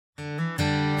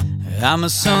I'm a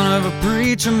son of a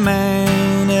preacher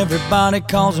man. Everybody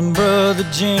calls him Brother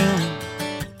Jim.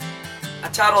 I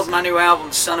titled my new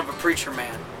album Son of a Preacher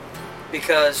Man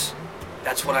because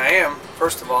that's what I am,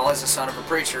 first of all, as a son of a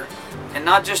preacher. And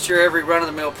not just your every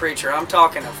run-of-the-mill preacher. I'm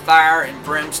talking a fire and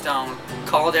brimstone,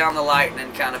 call down the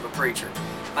lightning kind of a preacher.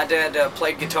 My dad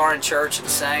played guitar in church and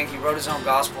sang. He wrote his own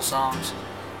gospel songs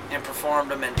and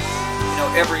performed them. And you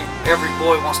know, every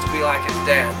boy wants to be like his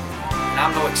dad, and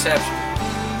I'm no exception.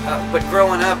 But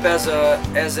growing up as a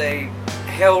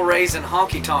hell-raising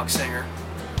honky-tonk singer,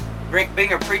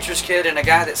 being a preacher's kid and a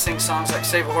guy that sings songs like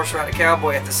Save a Horse, Ride a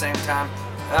Cowboy at the same time,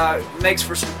 makes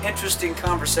for some interesting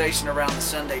conversation around the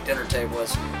Sunday dinner table,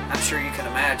 as I'm sure you can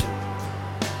imagine.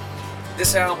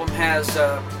 This album has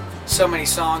so many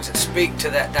songs that speak to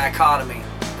that dichotomy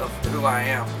of who I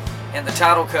am. And the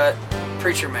title cut,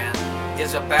 Preacher Man,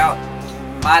 is about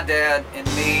my dad and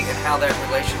me and how that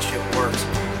relationship works.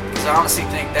 Because I honestly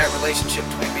think that relationship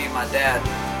between me and my dad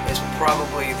is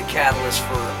probably the catalyst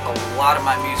for a lot of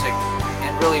my music,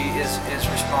 and really is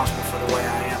responsible for the way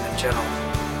I am in general.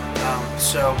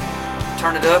 So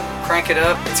turn it up, crank it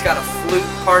up. It's got a flute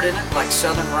part in it, like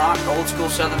Southern rock, old school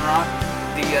Southern rock.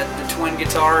 The twin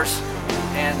guitars,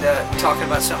 and talking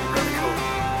about something really cool.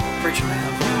 Preacher Man.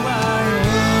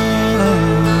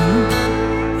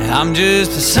 I'm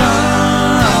just a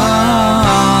son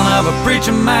of a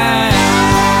preacher man.